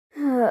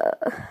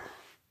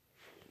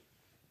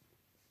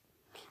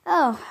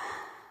Oh.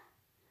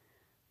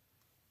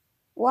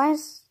 Why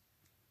is...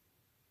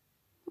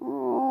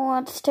 Oh,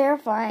 that's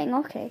terrifying.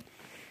 Okay.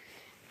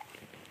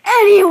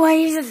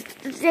 Anyways, it's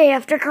the day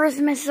after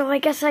Christmas, so I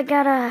guess I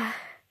gotta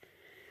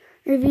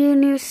review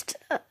new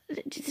stuff.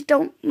 Just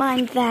don't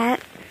mind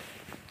that.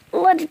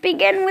 Let's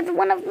begin with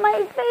one of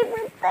my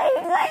favorite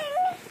things.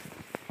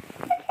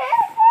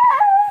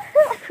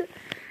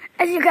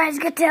 As you guys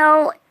could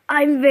tell,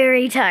 I'm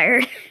very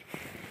tired.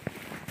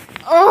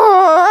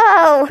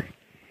 Oh!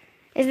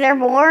 Is there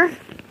more?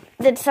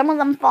 Did some of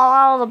them fall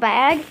out of the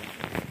bag?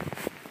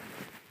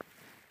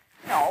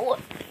 No.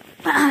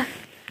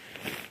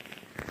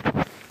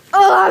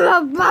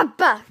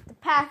 The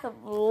path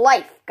of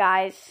life,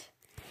 guys.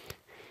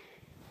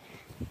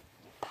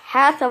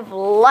 Path of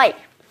life.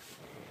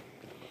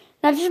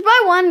 Now, just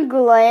by one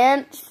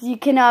glance, you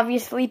can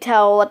obviously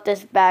tell what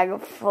this bag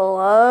is full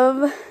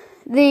of.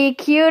 The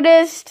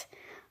cutest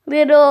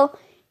little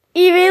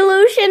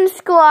evolution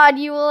squad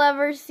you will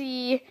ever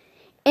see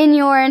in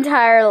your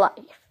entire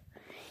life.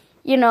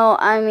 You know,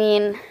 I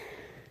mean,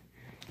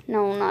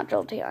 no, not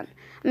Jolteon.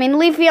 I mean,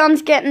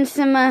 Leafeon's getting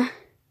some,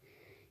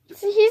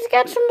 he's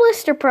got some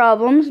blister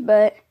problems,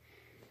 but,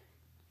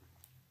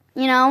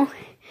 you know,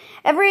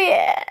 every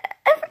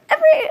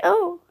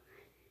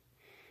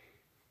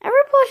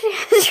plushie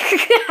has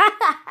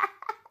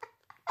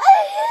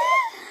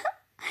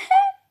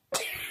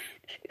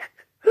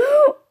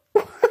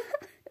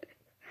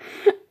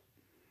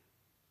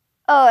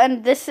Oh,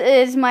 and this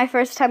is my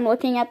first time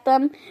looking at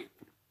them.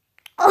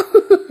 What is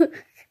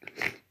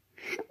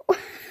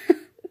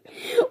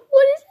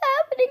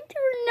happening to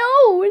her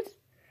nose?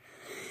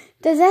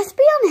 Does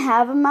Espeon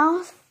have a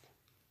mouth?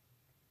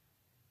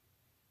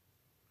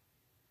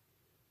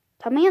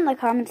 Tell me in the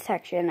comments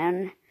section,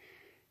 and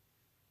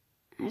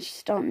I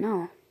just don't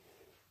know.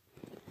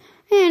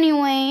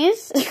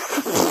 Anyways,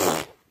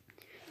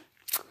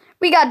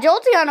 we got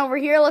Jolteon over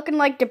here looking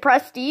like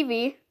depressed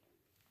Eevee.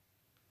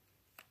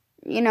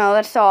 You know,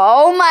 that's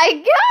all. Oh my god,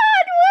 what is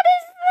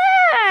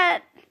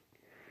that?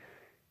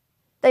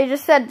 They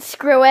just said,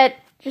 screw it.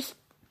 Just,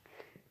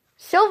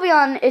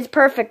 Sylveon is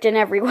perfect in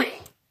every way.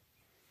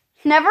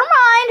 Never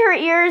mind, her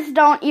ears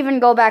don't even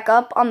go back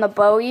up on the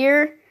bow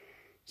ear.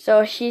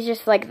 So she's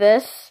just like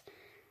this.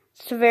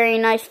 It's a very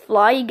nice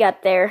flaw you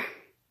got there.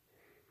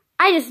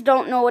 I just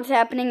don't know what's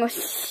happening with...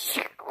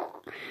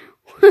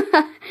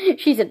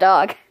 She's a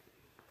dog.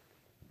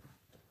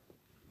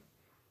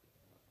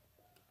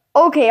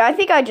 Okay, I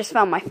think I just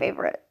found my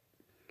favorite.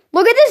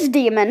 Look at this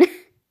demon.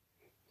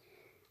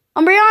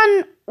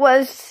 Umbreon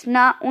was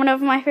not one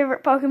of my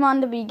favorite Pokemon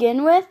to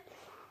begin with,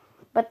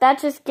 but that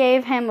just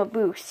gave him a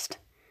boost.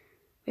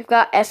 We've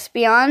got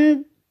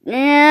Espeon.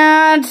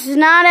 Yeah, it's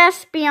not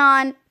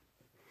Espeon.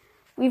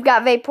 We've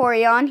got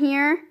Vaporeon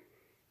here.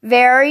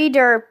 Very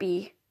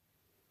derpy.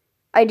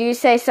 I do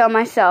say so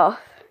myself.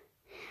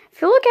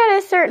 If you look at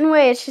it a certain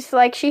way, it's just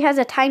like she has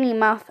a tiny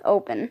mouth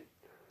open.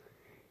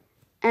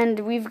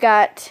 And we've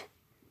got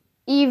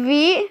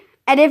Eevee.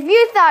 And if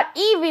you thought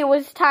Eevee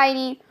was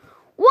tiny,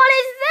 what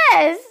is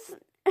this?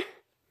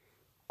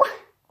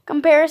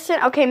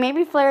 Comparison. Okay,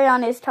 maybe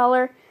Flareon is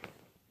taller.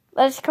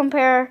 Let's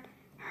compare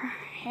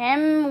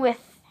him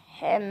with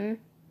him.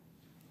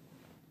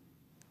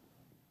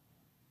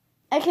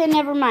 Okay,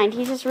 never mind.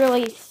 He's just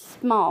really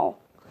small.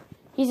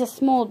 He's a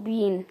small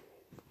bean.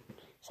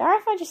 Sorry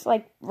if I just,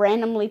 like,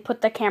 randomly put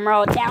the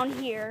camera down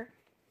here.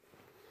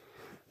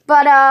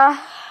 But,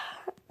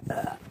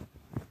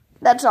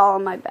 that's all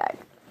in my bag.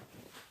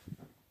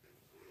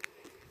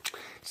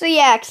 So,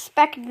 yeah,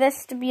 expect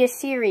this to be a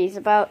series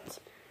about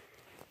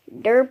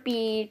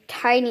derpy,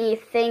 tiny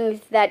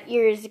things that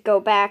ears go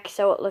back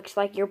so it looks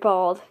like you're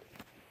bald.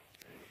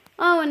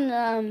 Oh,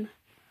 and,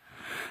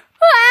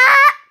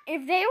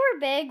 if they were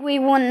big, we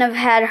wouldn't have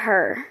had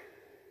her.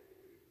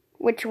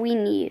 Which we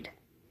need.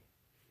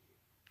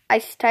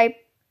 Ice type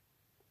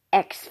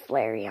X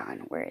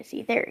Flareon. Where is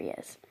he? There he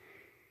is.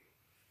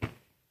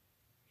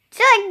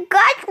 So I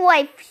got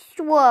wife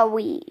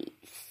swallowies.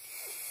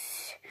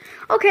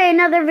 Okay,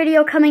 another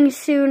video coming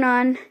soon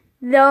on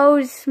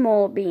those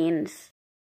small beans.